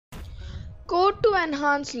Code to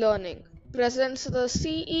Enhance Learning presents the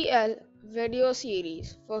CEL video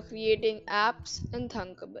series for creating apps in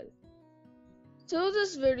Thunkable. Through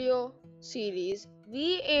this video series,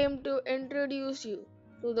 we aim to introduce you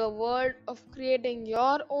to the world of creating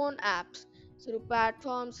your own apps through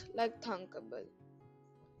platforms like Thunkable.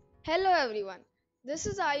 Hello everyone, this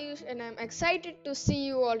is Ayush and I'm excited to see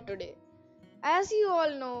you all today. As you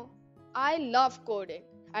all know, I love coding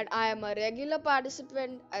and I am a regular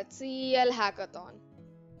participant at CEL Hackathon.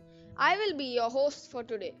 I will be your host for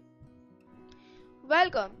today.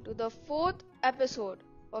 Welcome to the fourth episode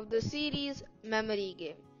of the series Memory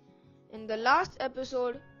Game. In the last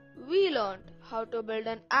episode, we learned how to build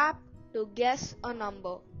an app to guess a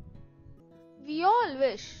number. We all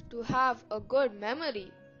wish to have a good memory,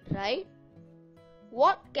 right?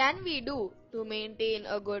 What can we do to maintain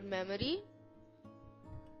a good memory?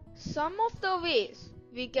 Some of the ways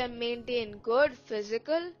we can maintain good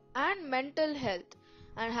physical and mental health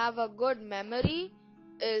and have a good memory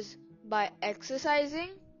is by exercising,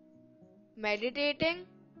 meditating,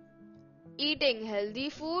 eating healthy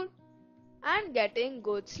food, and getting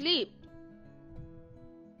good sleep.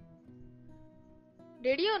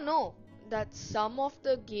 Did you know that some of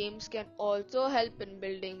the games can also help in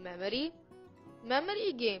building memory?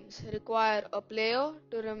 Memory games require a player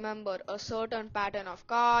to remember a certain pattern of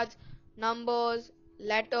cards, numbers,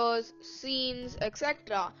 letters, scenes,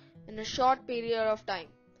 etc. in a short period of time.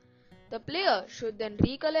 The player should then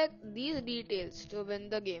recollect these details to win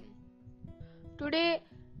the game. Today,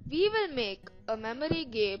 we will make a memory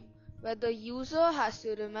game where the user has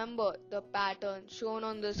to remember the pattern shown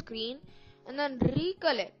on the screen and then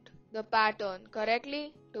recollect the pattern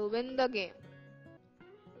correctly to win the game.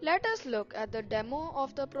 Let us look at the demo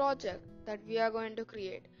of the project that we are going to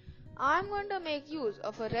create. I am going to make use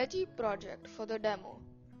of a Reggie project for the demo.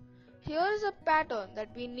 Here is a pattern that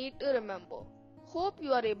we need to remember. Hope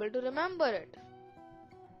you are able to remember it.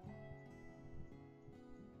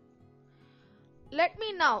 Let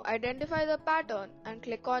me now identify the pattern and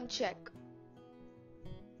click on check.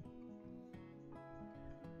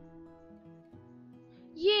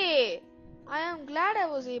 Yay! I am glad I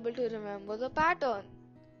was able to remember the pattern.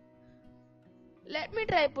 Let me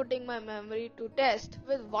try putting my memory to test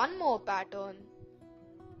with one more pattern.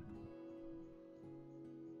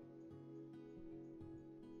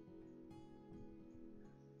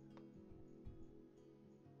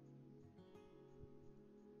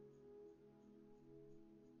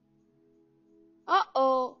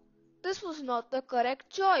 Uh-oh, this was not the correct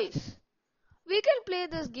choice. We can play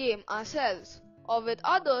this game ourselves or with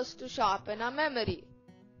others to sharpen our memory.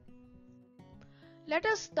 Let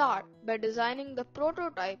us start by designing the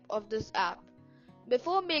prototype of this app.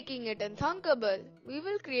 Before making it in Thunkable, we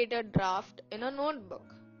will create a draft in a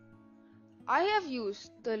notebook. I have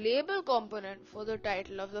used the label component for the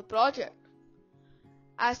title of the project.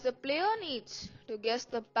 As the player needs to guess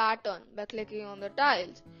the pattern by clicking on the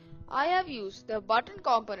tiles, I have used the button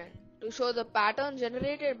component to show the pattern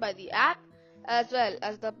generated by the app as well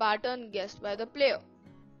as the pattern guessed by the player.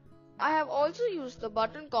 I have also used the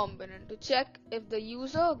button component to check if the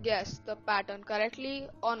user guessed the pattern correctly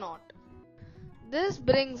or not. This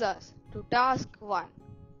brings us to task 1.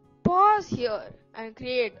 Pause here and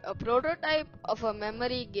create a prototype of a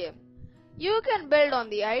memory game. You can build on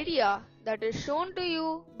the idea that is shown to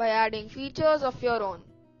you by adding features of your own.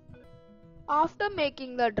 After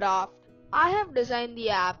making the draft, I have designed the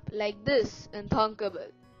app like this in Thunkable.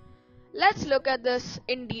 Let's look at this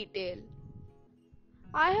in detail.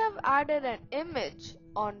 I have added an image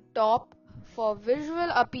on top for visual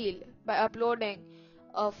appeal by uploading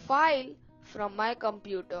a file from my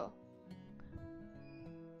computer.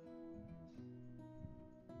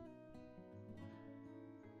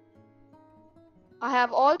 I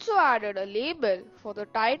have also added a label for the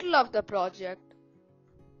title of the project.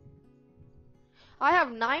 I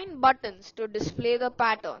have 9 buttons to display the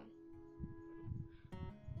pattern.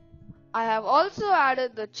 I have also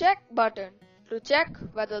added the check button to check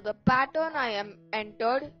whether the pattern I am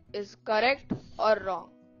entered is correct or wrong.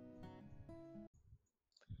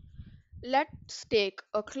 Let's take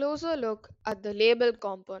a closer look at the label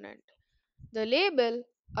component. The label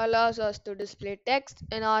allows us to display text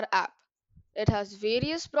in our app. It has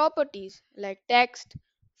various properties like text,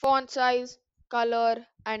 font size, color,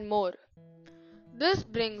 and more. This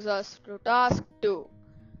brings us to task 2.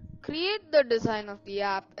 Create the design of the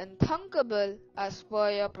app in Thunkable as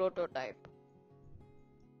per your prototype.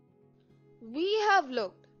 We have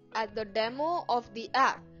looked at the demo of the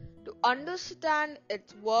app to understand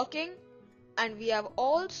its working, and we have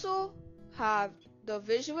also have the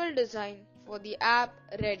visual design for the app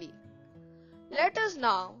ready. Let us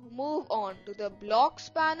now move on to the blocks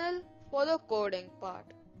panel for the coding part.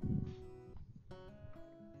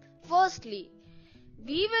 Firstly,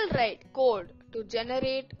 we will write code to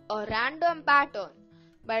generate a random pattern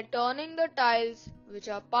by turning the tiles which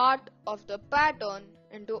are part of the pattern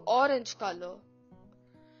into orange color.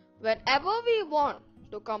 Whenever we want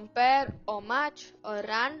to compare or match a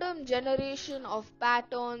random generation of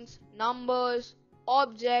patterns, numbers,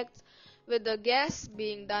 objects with the guess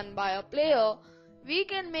being done by a player, we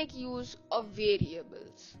can make use of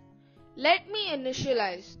variables. Let me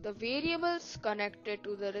initialize the variables connected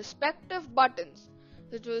to the respective buttons,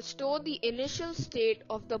 which will store the initial state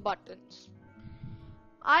of the buttons.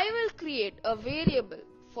 I will create a variable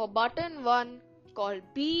for button 1 called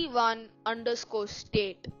b1 underscore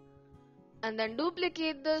state and then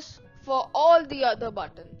duplicate this for all the other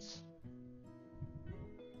buttons.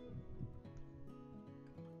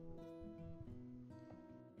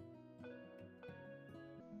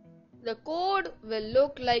 The code will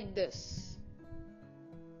look like this.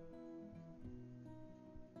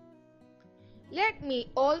 Let me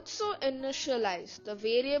also initialize the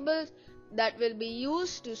variables that will be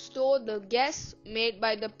used to store the guess made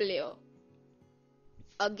by the player.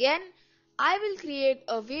 Again, I will create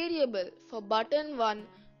a variable for button 1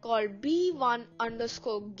 called b1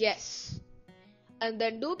 underscore guess and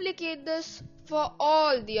then duplicate this for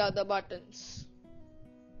all the other buttons.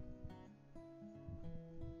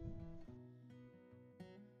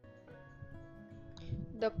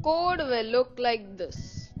 The code will look like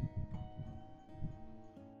this.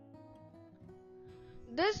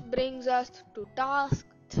 This brings us to task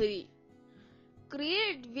 3.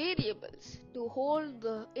 Create variables to hold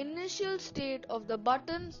the initial state of the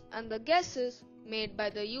buttons and the guesses made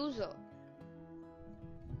by the user.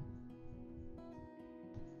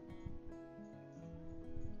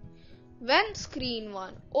 When screen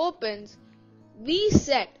 1 opens, we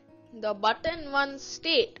set the button 1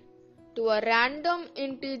 state to a random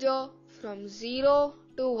integer from 0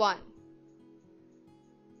 to 1.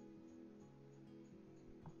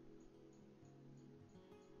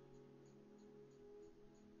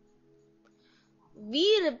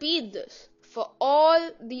 We repeat this for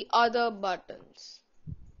all the other buttons.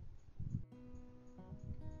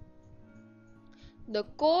 The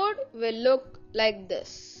code will look like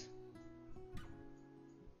this.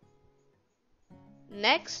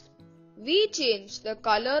 Next, we change the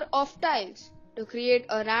color of tiles to create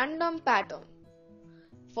a random pattern.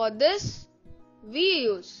 For this, we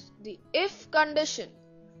use the if condition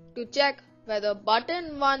to check whether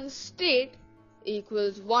button 1's state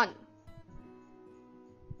equals 1.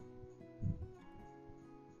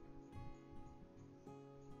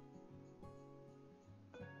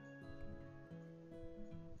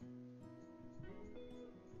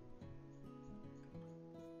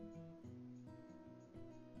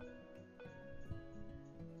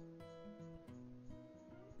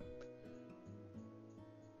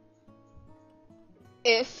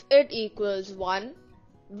 If it equals 1,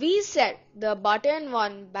 we set the button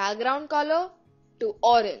 1 background color to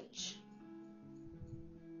orange.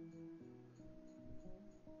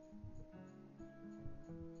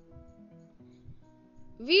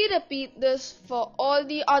 We repeat this for all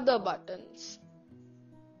the other buttons.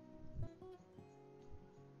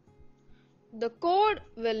 The code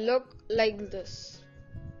will look like this.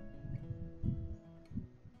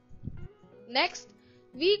 Next,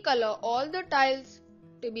 we color all the tiles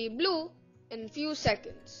to be blue in few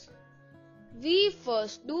seconds. We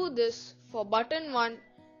first do this for button 1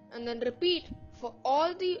 and then repeat for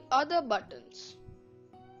all the other buttons.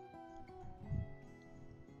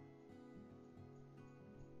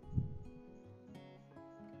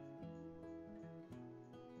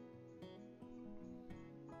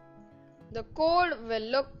 The code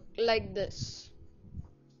will look like this.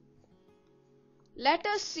 Let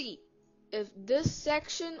us see if this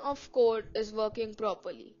section of code is working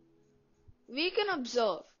properly. We can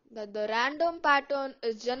observe that the random pattern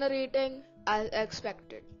is generating as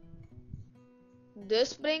expected.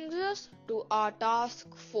 This brings us to our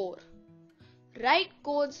task 4. Write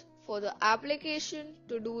codes for the application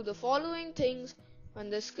to do the following things when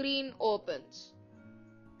the screen opens.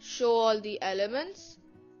 Show all the elements,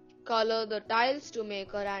 color the tiles to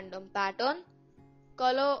make a random pattern,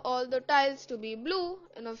 color all the tiles to be blue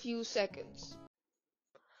in a few seconds.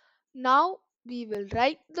 Now we will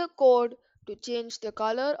write the code to change the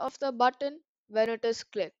color of the button when it is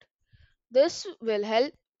clicked. This will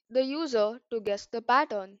help the user to guess the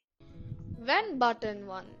pattern. When button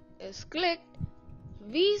 1 is clicked,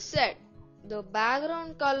 we set the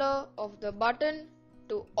background color of the button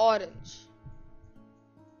to orange.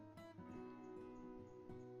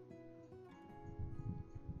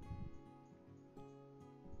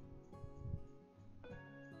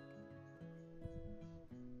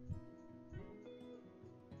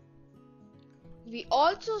 We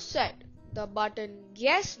also set the button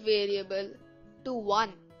guess variable to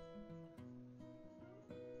 1.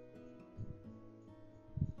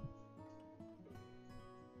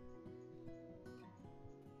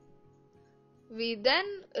 We then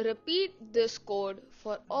repeat this code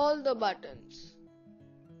for all the buttons.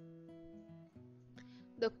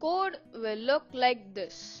 The code will look like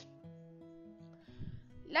this.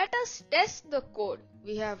 Let us test the code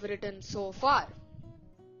we have written so far.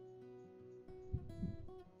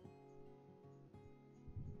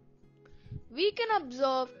 We can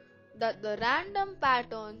observe that the random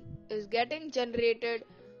pattern is getting generated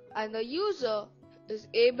and the user is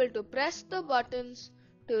able to press the buttons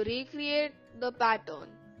to recreate the pattern.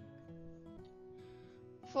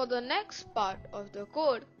 For the next part of the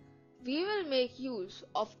code, we will make use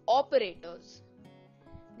of operators.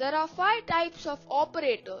 There are 5 types of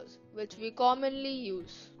operators which we commonly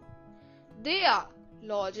use. They are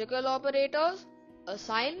logical operators,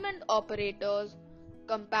 assignment operators,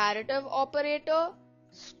 comparative operator,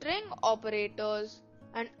 string operators,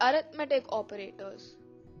 and arithmetic operators.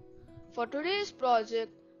 For today's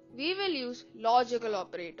project, we will use logical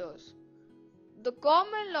operators. The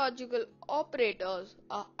common logical operators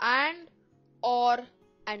are AND, OR,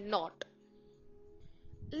 and NOT.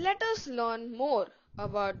 Let us learn more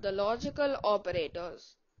about the logical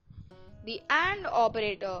operators. The AND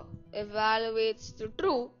operator evaluates to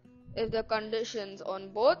true if the conditions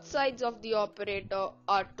on both sides of the operator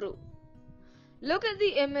are true. Look at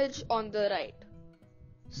the image on the right.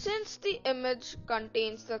 Since the image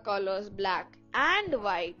contains the colors black and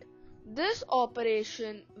white, this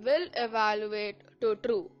operation will evaluate to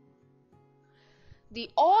true. The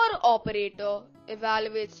OR operator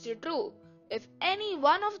evaluates to true if any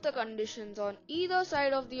one of the conditions on either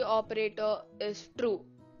side of the operator is true.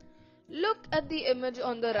 Look at the image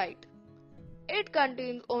on the right. It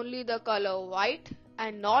contains only the color white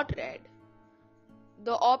and not red.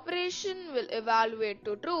 The operation will evaluate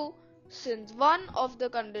to true since one of the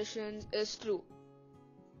conditions is true.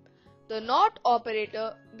 The NOT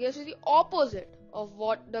operator gives the opposite of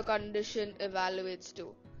what the condition evaluates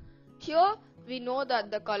to. Here we know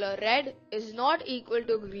that the color red is not equal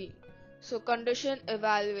to green, so condition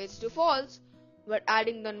evaluates to false, but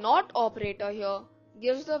adding the NOT operator here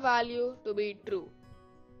gives the value to be true.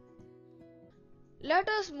 Let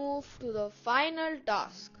us move to the final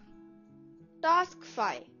task. Task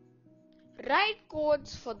 5. Write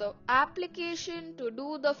codes for the application to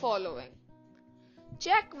do the following.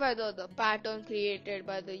 Check whether the pattern created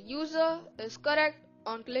by the user is correct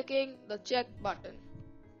on clicking the check button.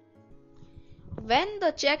 When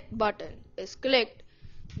the check button is clicked,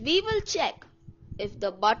 we will check if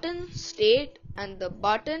the button state and the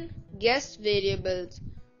button guess variables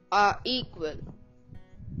are equal.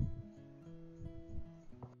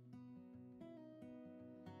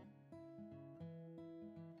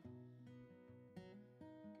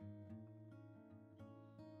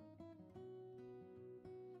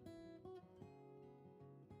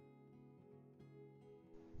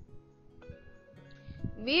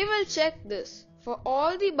 We will check this for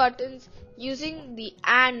all the buttons using the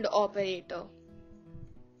AND operator.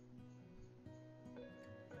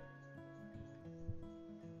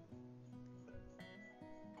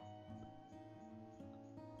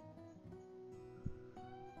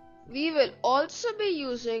 We will also be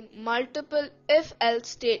using multiple if-else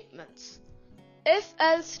statements.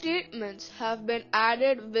 If-else statements have been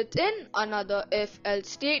added within another if-else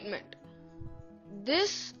statement.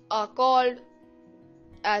 These are called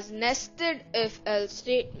as nested if-else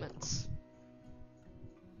statements.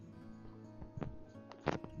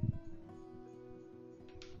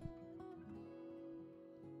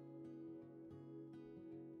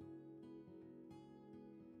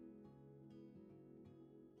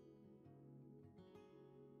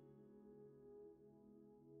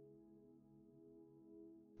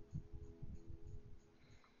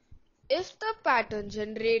 If the pattern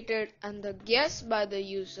generated and the guess by the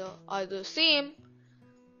user are the same,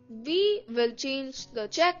 we will change the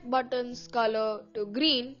check button's color to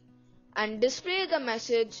green and display the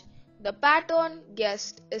message "The pattern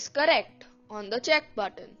guessed is correct" on the check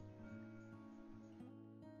button.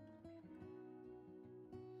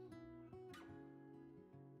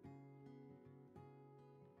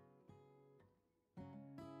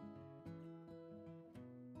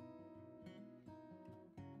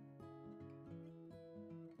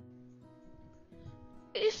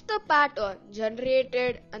 If the pattern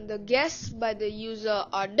generated and the guess by the user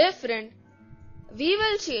are different, we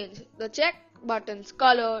will change the check button's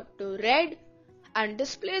color to red and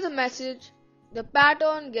display the message "The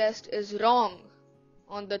pattern guessed is wrong"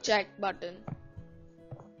 on the check button.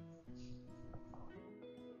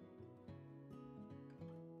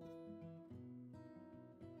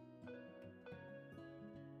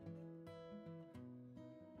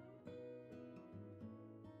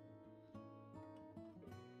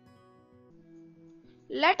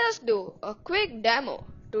 Let us do a quick demo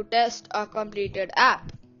to test a completed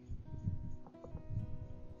app.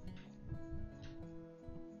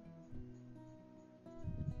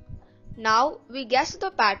 Now we guess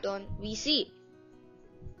the pattern we see.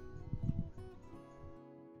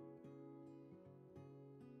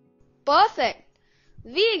 Perfect!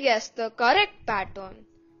 We guessed the correct pattern.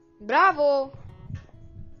 Bravo!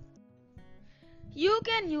 You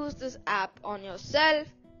can use this app on yourself,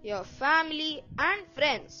 your family, and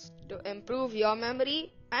friends to improve your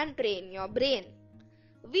memory and train your brain.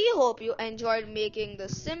 We hope you enjoyed making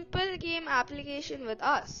this simple game application with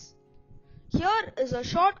us. Here is a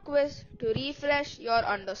short quiz to refresh your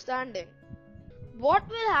understanding. What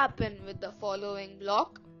will happen with the following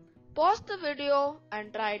block? Pause the video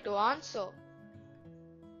and try to answer.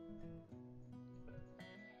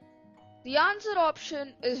 The answer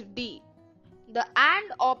option is D. The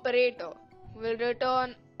AND operator will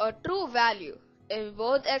return a true value if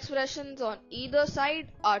both expressions on either side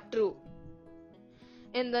are true.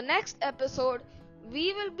 In the next episode,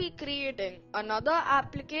 we will be creating another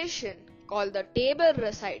application called the table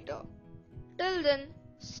reciter. Till then,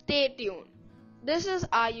 stay tuned. This is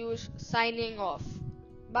Ayush signing off.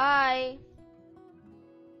 Bye.